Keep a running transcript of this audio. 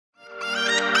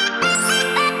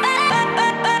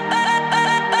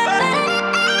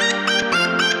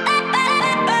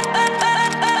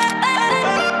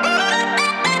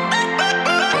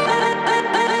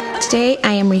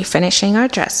refinishing our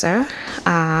dresser.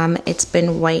 It's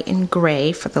been white and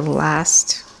gray for the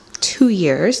last 2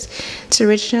 years. It's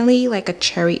originally like a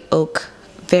cherry oak,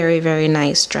 very, very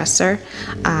nice dresser,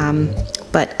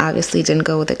 but obviously didn't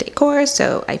go with the decor,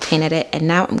 so I painted it, and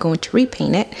now I'm going to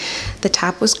repaint it. The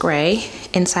top was gray,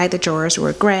 inside the drawers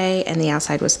were gray, and the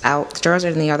outside was out. The drawers are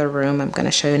in the other room. I'm going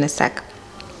to show you in a sec.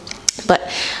 But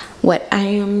what I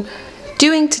am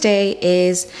doing today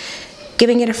is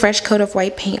giving it a fresh coat of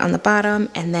white paint on the bottom,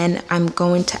 and then I'm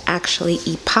going to actually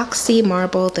epoxy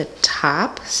marble the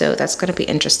top, so that's going to be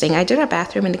interesting. I did our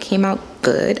bathroom and it came out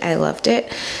good. I loved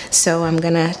it, so I'm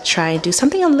gonna try and do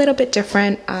something a little bit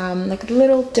different, like a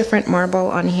little different marble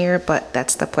on here, but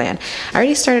that's the plan. I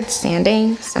already started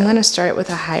sanding, so I'm gonna start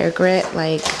with a higher grit,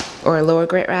 or a lower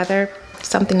grit rather,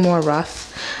 something more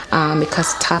rough,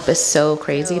 because the top is so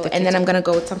crazy. And then I'm gonna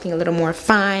go with something a little more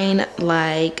fine,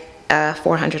 like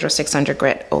 400 or 600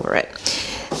 grit over it.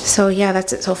 So yeah,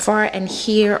 that's it so far. And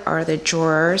here are the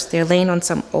drawers. They're laying on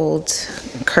some old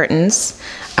curtains.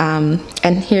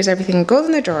 And here's everything that goes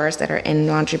in the drawers that are in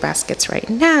laundry baskets right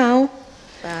now.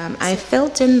 I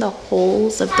filled in the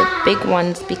holes of the big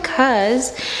ones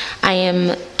because I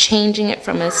am changing it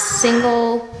from a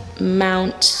single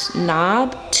mount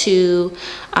knob to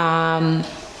a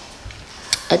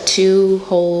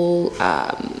 2-hole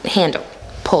handle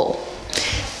pull.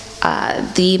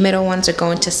 The middle ones are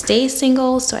going to stay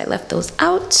single, so I left those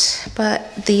out,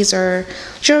 but these are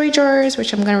jewelry drawers,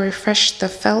 which I'm going to refresh the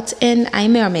felt in. I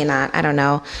may or may not, I don't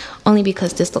know, only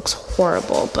because this looks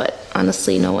horrible, but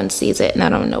honestly no one sees it and I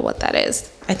don't know what that is.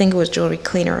 I think it was jewelry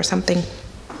cleaner or something.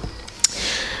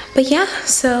 But yeah,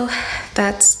 so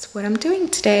that's what I'm doing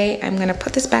today. I'm going to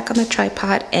put this back on the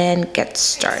tripod and get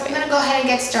started. So I'm going to go ahead and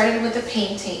get started with the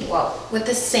painting, well, with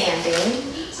the sanding.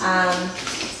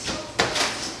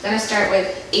 I'm gonna start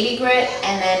with 80 grit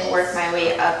and then work my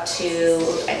way up to,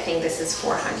 I think this is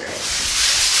 400.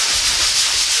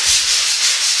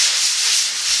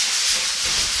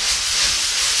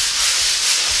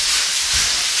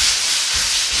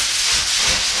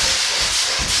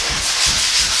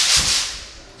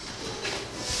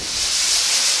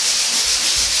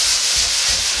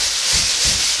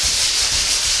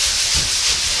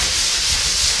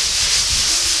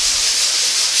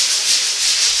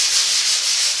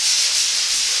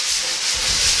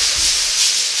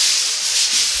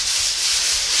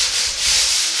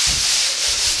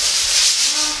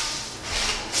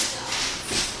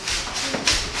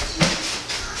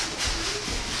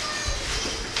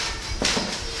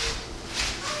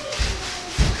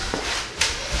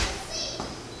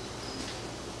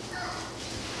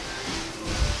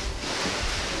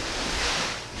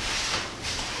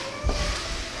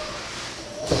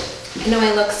 I know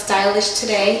I look stylish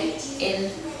today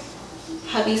in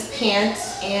hubby's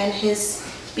pants and his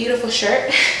beautiful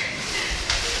shirt.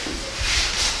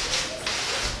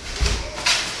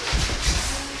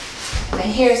 My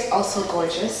hair is also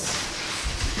gorgeous.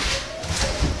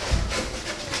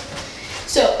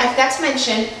 So I forgot to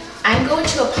mention, I'm going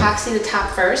to epoxy the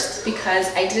top first because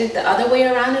I did it the other way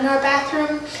around in our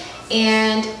bathroom,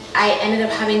 and I ended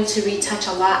up having to retouch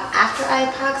a lot after I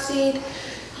epoxied,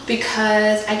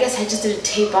 because I guess I just didn't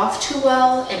tape off too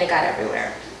well and it got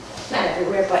everywhere. Not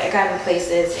everywhere, but it got in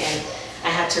places and I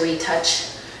had to retouch.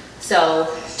 So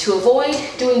to avoid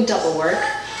doing double work,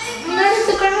 oh my God, it's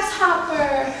a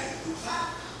grasshopper.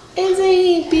 Isn't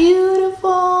he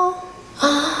beautiful?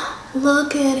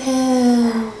 Look at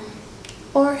him.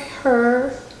 Or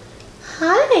her.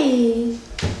 Hi.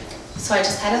 So I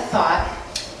just had a thought.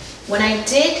 When I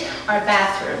did our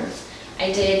bathroom,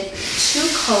 I did 2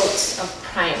 coats of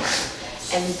primer,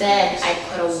 and then I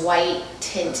put a white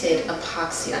tinted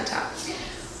epoxy on top.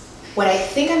 What I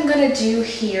think I'm gonna do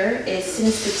here is,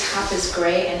 since the top is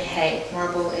gray, and hey,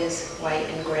 marble is white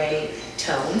and gray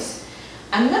tones,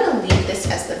 I'm gonna leave this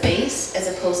as the base as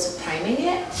opposed to priming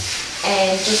it,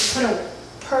 and just put a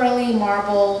pearly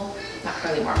marble, not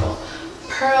pearly marble,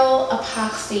 pearl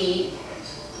epoxy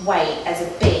white as a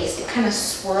base, and kind of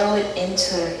swirl it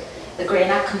into the gray,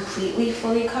 not completely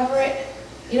fully cover it.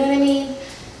 You know what I mean?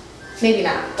 Maybe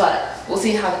not, but we'll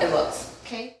see how it looks,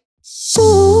 okay?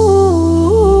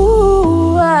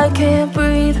 Ooh, I can't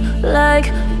breathe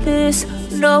like this,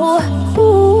 no.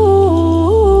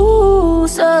 Ooh,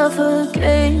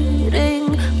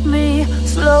 suffocating me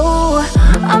slow.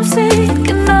 I'm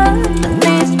sinking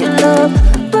underneath your love,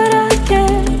 but I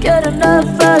can't get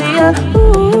enough of you.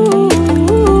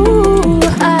 Ooh,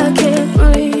 I can't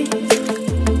breathe.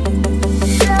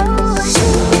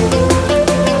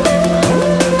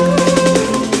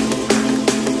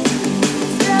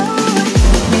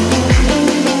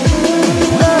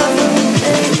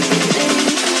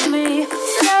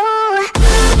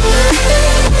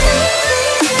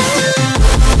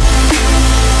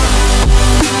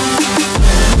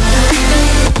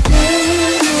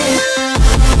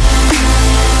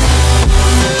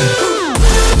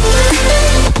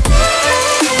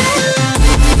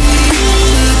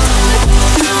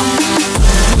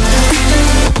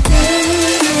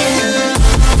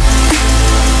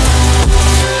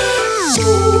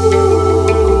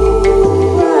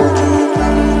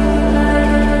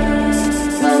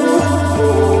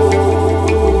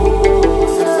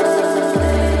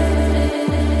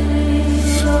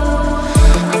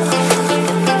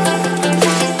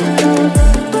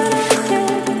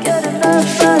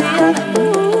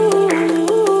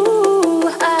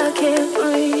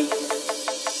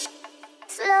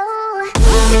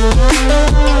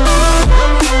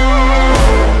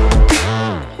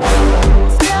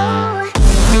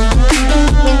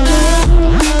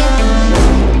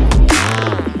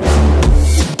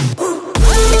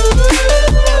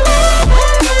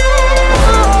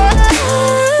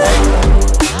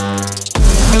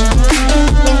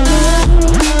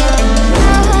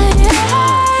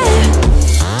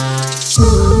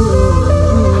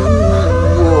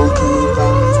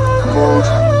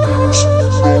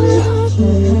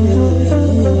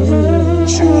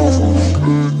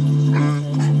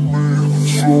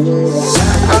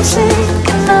 I'm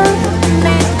thinking of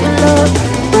making love,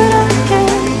 but I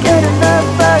can't get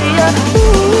enough of you.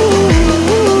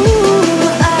 Ooh,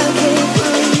 I can't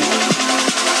breathe.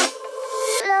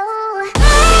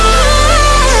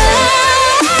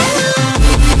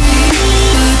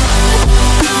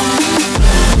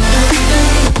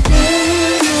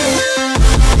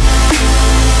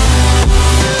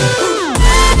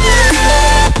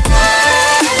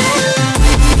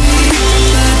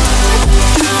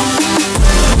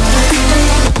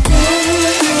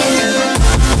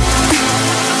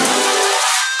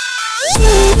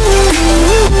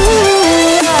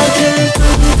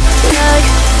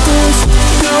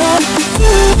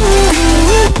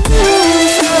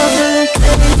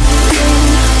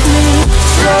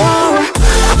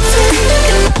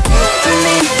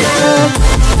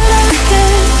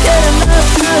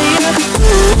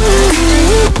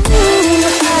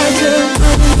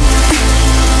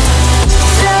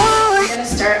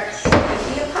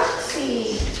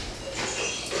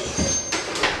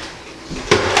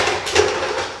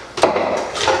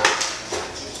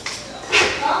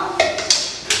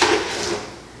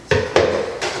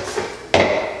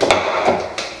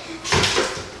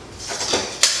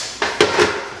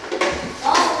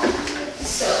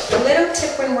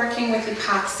 Working with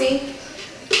epoxy,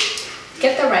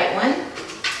 get the right one.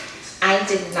 I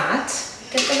did not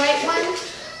get the right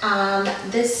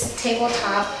one. This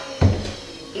tabletop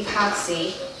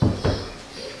epoxy,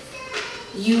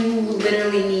 you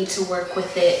literally need to work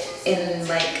with it in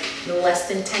like less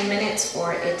than 10 minutes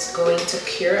or it's going to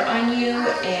cure on you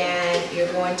and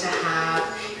you're going to have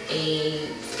a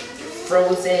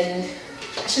frozen,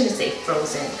 I shouldn't say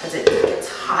frozen because it's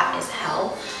hot as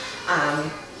hell.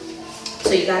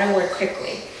 So you gotta work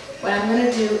quickly. What I'm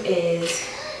gonna do is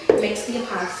mix the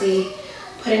epoxy,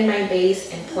 put in my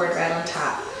base, and pour it right on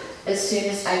top. As soon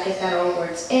as I get that all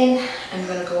worked in, I'm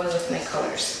gonna go in with my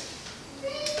colors.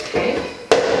 Okay?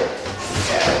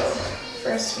 So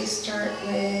first we start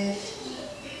with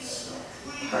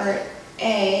part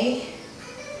A.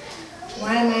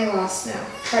 Why am I lost now?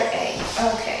 Part A.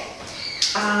 Okay.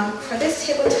 For this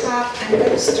tabletop, I'm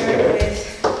gonna start with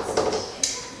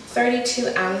 32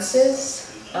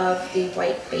 ounces of the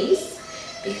white base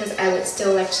because I would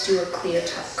still like to do a clear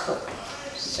top coat.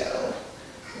 So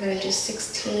I'm gonna do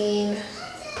 16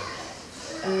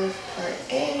 of part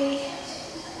A.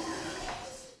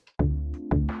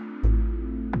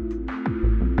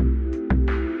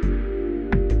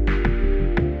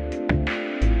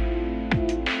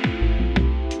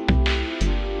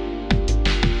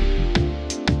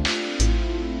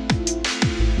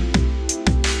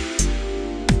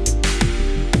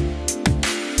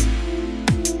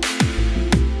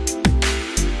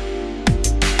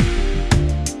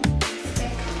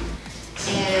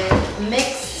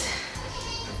 Mix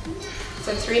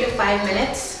for 3 to 5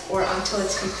 minutes or until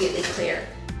it's completely clear.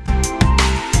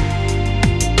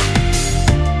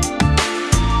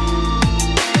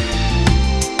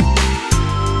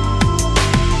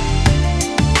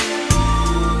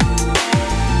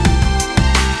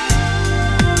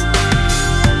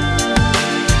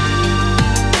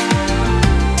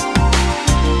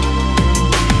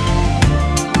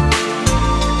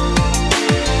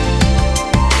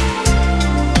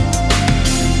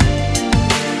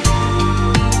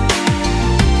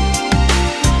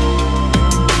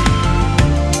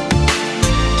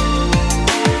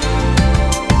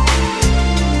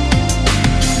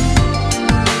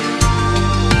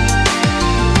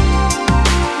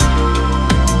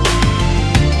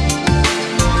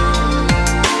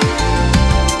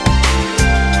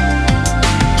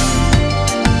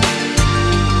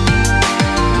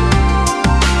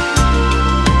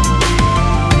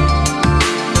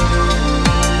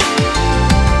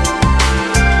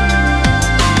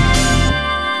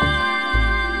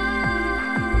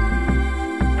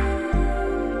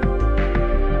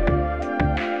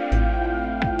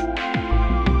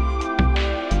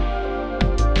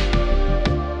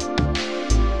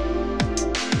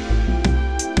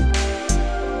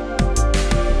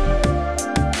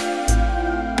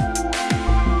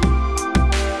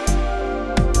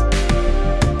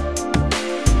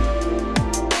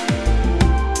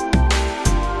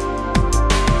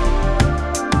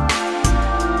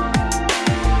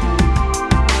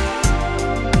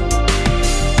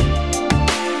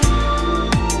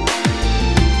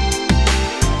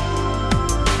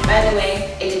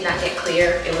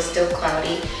 still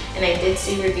cloudy. And I did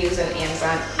see reviews on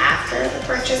Amazon after the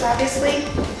purchase, obviously,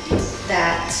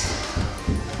 that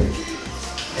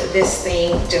this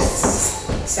thing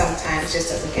just sometimes just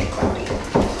doesn't get cloudy.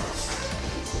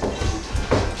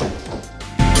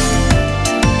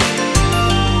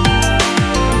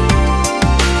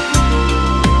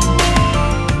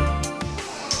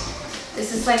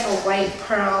 This is like a white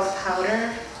pearl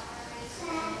powder.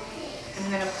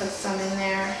 I'm gonna put some in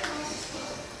there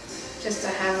just to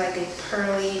have like a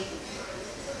pearly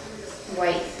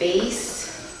white base.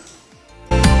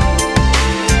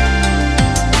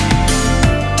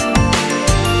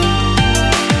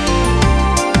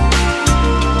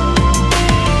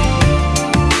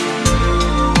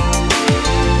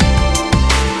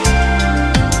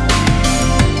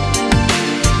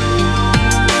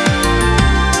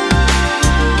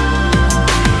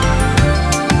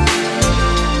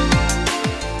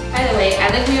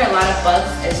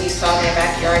 Bugs, as you saw, my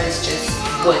backyard is just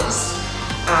woods,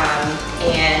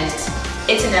 and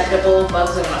it's inevitable.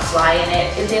 Bugs are gonna fly in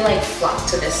it. If they like flock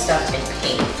to this stuff and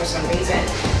paint for some reason,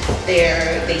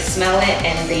 they smell it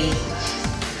and they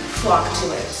flock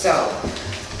to it. So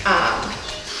I've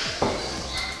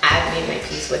made my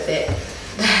peace with it.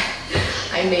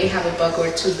 I may have a bug or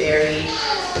two buried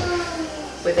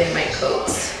within my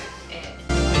coats.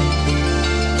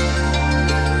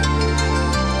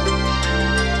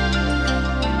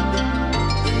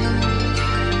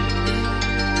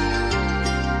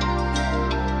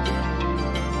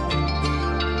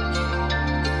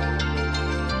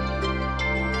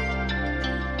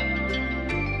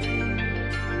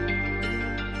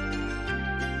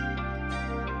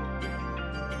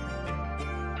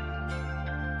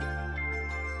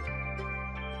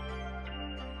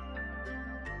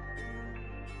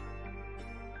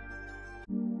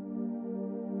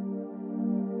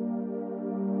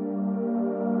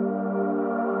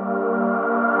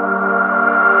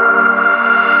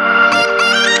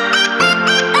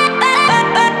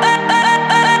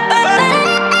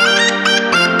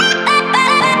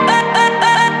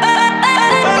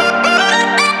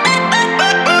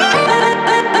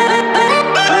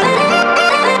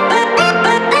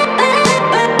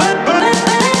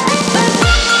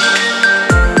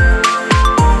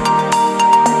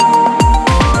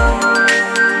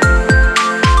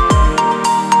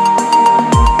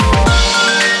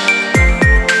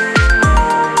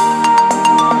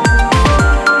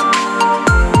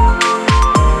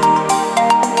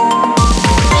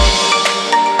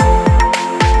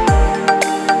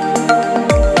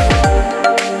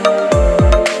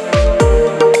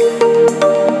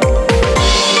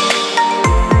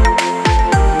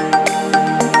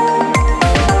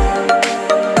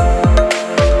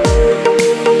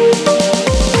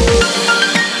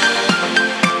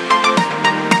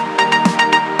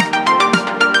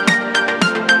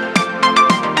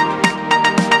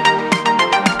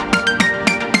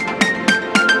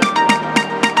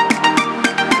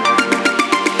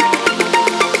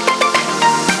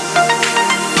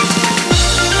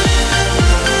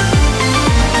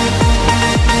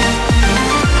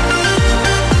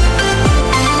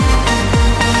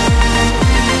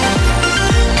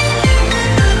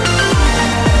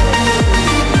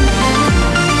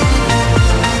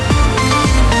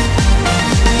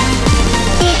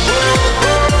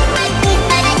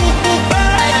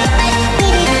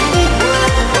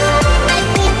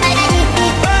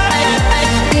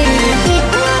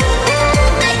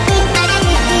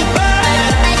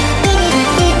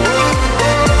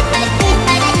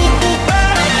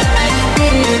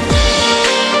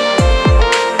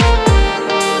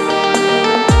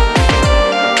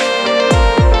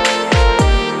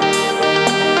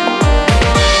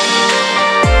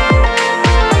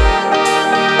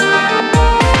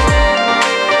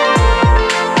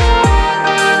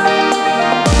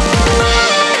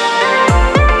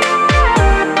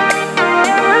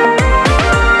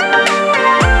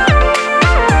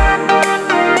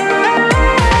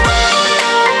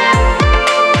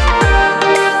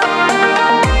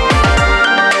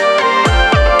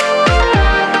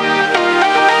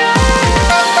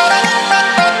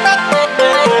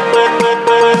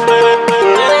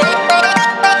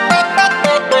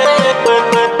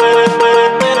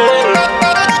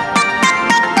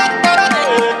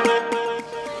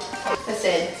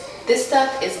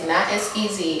 as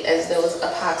easy as those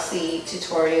epoxy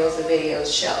tutorials and videos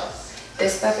show.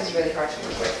 This stuff is really hard to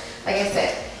work with. Like I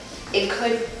said, it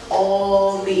could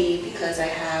all be because I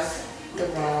have the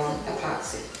wrong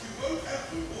epoxy.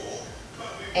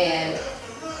 And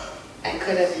I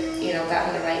could have,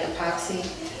 gotten the right epoxy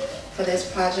for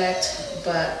this project,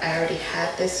 but I already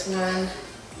had this one.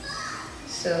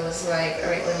 So it's like, all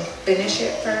right, let me finish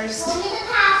it first. Give me the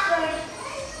password.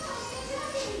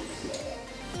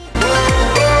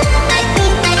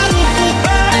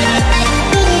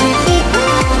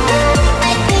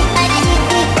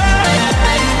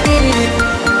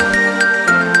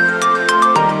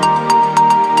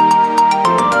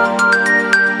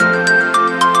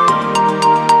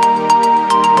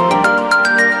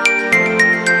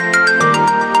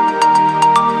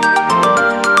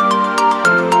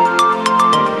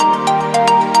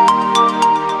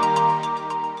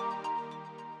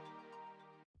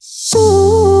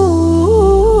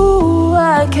 Ooh,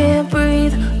 I can't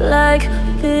breathe like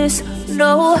this,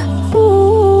 no.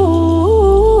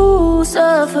 Ooh,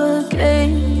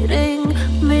 suffocating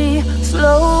me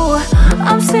slow.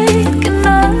 I'm sinking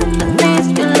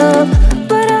underneath your love,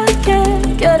 but I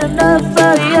can't get enough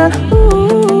of you.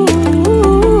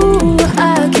 Ooh,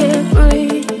 I can't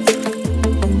breathe.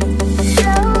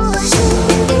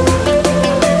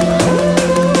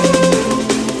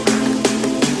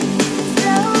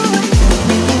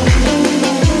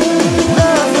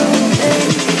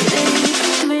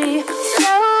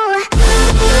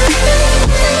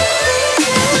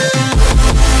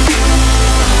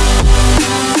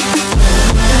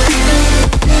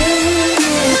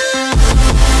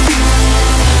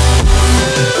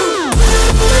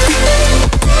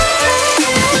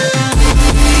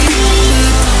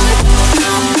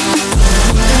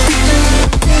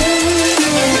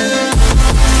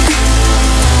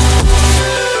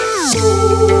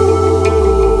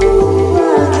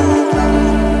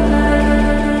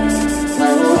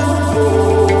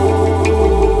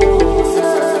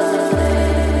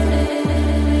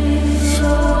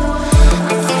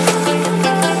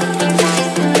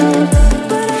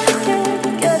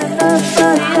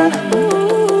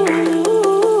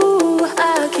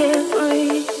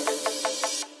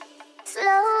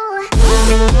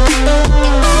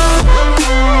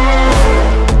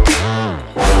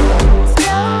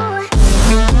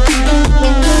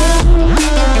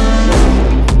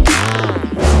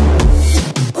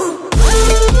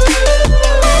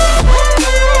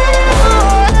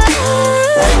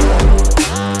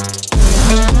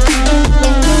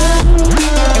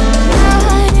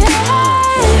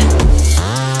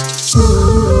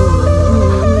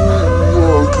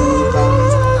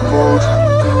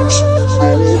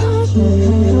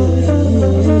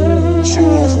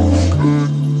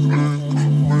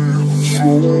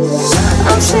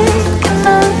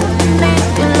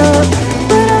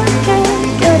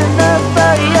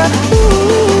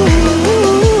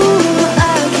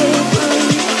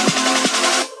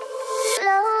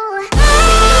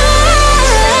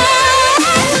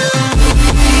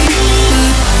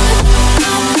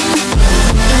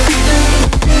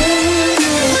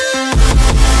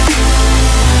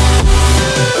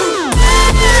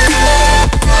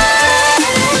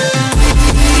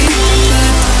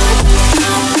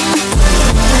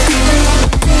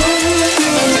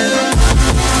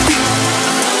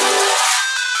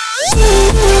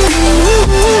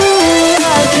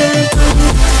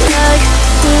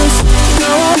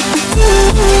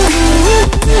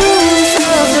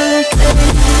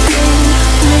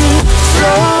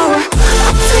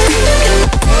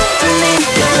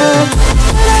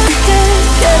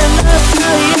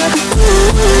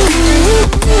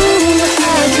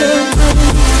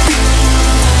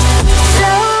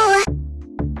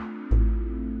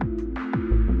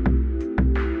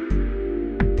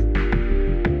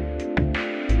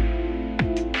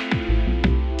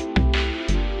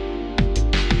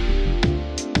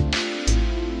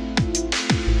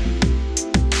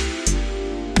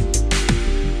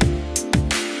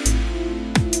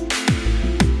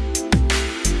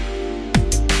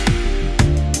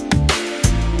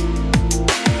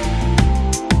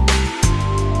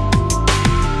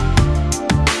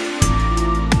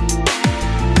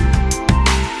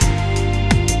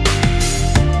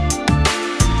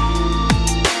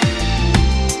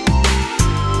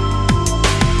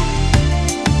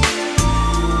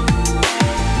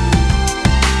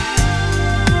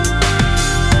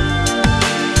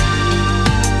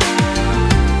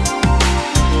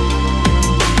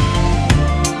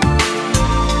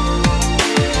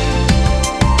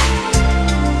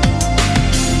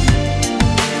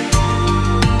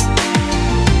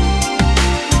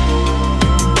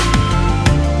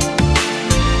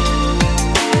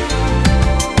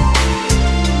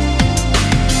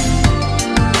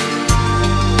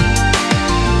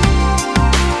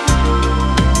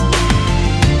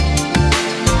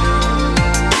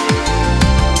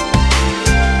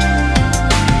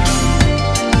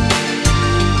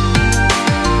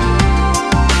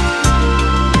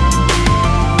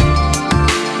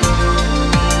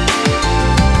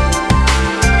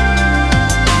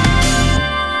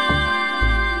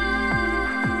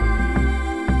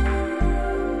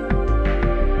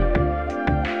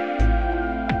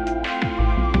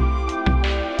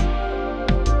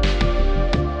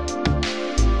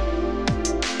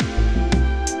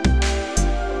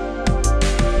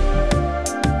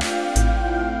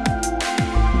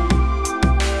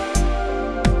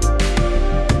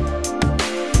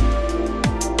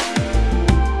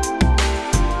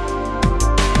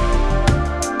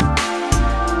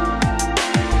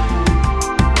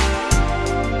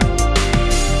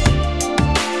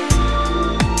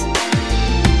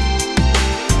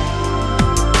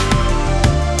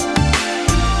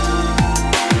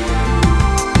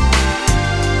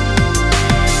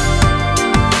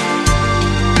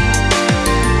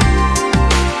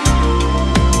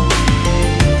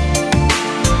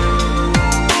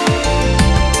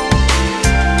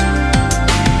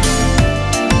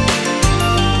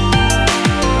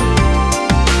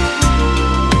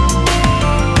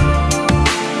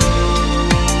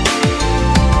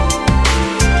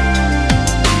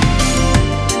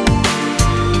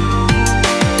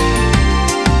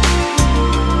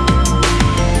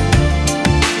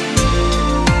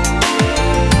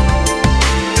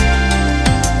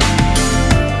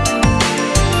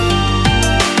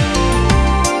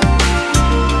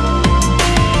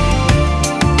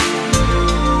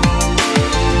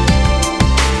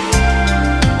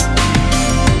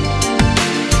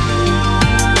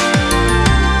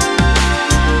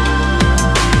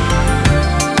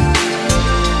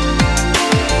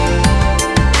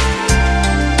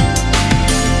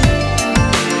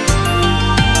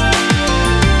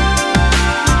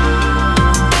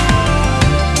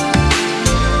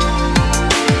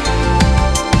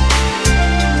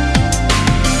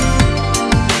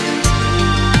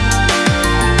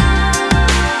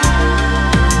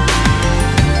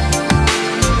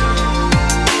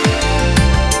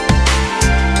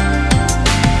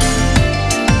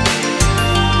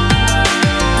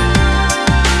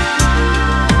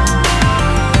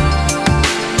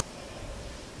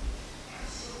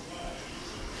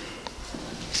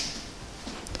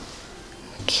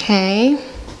 Okay.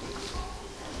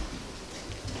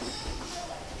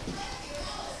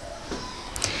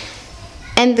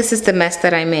 And this is the mess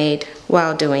that I made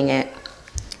while doing it.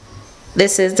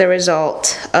 This is the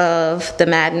result of the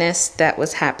madness that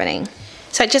was happening.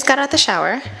 So I just got out the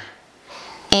shower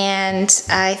and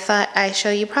I thought I'd show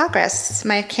you progress.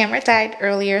 My camera died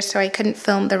earlier, so I couldn't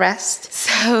film the rest.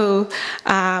 So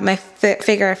I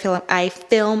figure I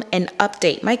film an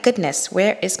update. My goodness,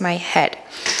 where is my head?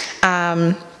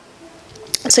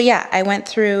 So yeah, I went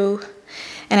through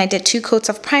and I did 2 coats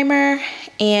of primer,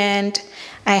 and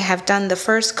I have done the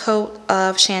first coat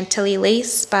of Chantilly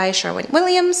Lace by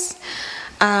Sherwin-Williams.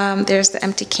 There's the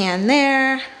empty can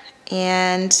there,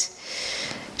 and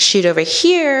shoot over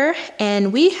here,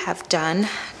 and we have done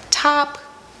top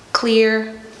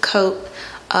clear coat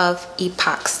of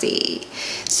epoxy.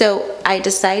 So I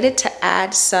decided to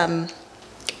add some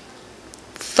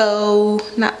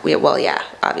faux, not real, well, yeah,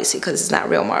 obviously because it's not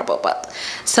real marble, but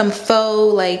some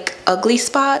faux like ugly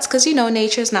spots, because you know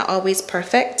nature is not always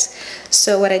perfect.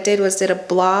 So what I did was did a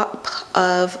blob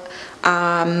of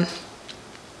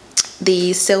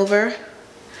the silver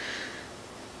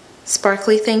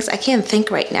sparkly things. I can't think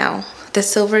right now. The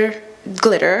silver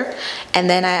glitter, and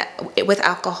then with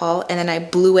alcohol, and then I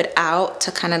blew it out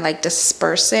to kind of like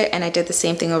disperse it, and I did the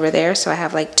same thing over there. So I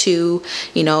have like 2,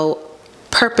 you know,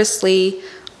 purposely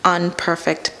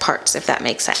unperfect parts, if that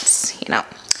makes sense, you know.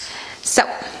 So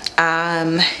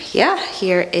yeah,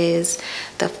 here is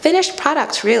the finished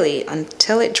product. Really,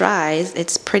 until it dries,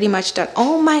 it's pretty much done.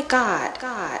 Oh my god,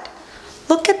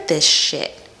 look at this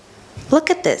shit.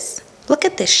 Look at this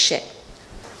shit.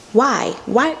 Why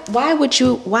would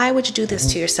you do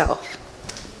this to yourself?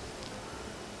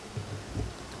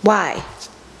 Why?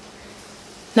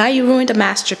 Now you ruined a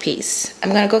masterpiece.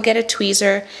 I'm gonna go get a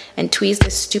tweezer and tweeze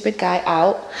this stupid guy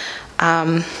out.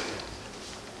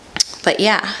 But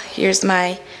yeah, here's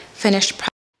my finished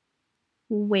product.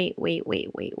 Wait.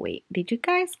 Did you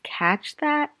guys catch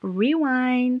that?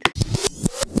 Rewind.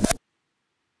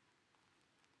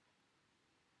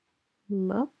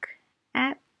 Look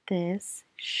at this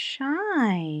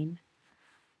shine.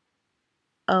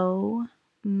 Oh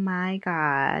my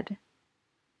god.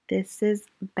 This is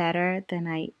better than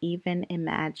I even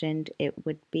imagined it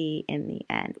would be in the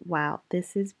end. Wow,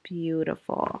 this is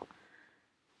beautiful.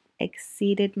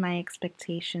 Exceeded my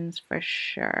expectations for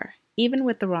sure. Even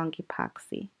with the wrong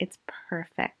epoxy, it's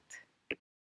perfect.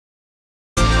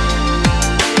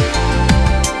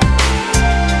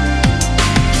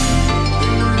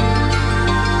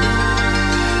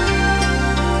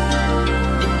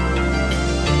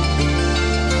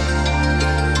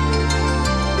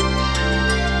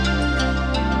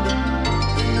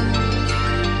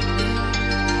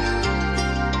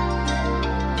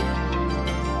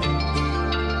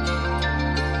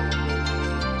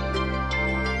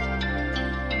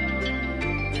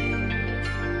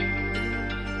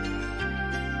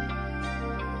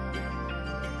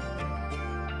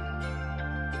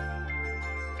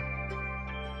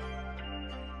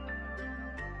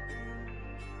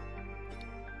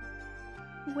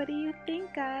 What do you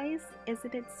think, guys?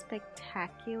 Isn't it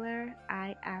spectacular?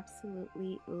 I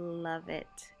absolutely love it.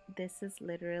 This is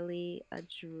literally a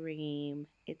dream.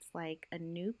 It's like a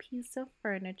new piece of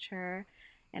furniture,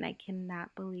 and I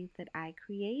cannot believe that I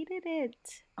created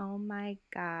it. Oh my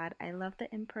god, I love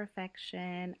the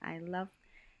imperfection. I love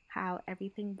how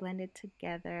everything blended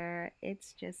together.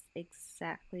 It's just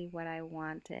exactly what I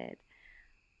wanted.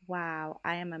 Wow,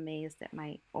 I am amazed at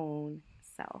my own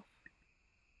self.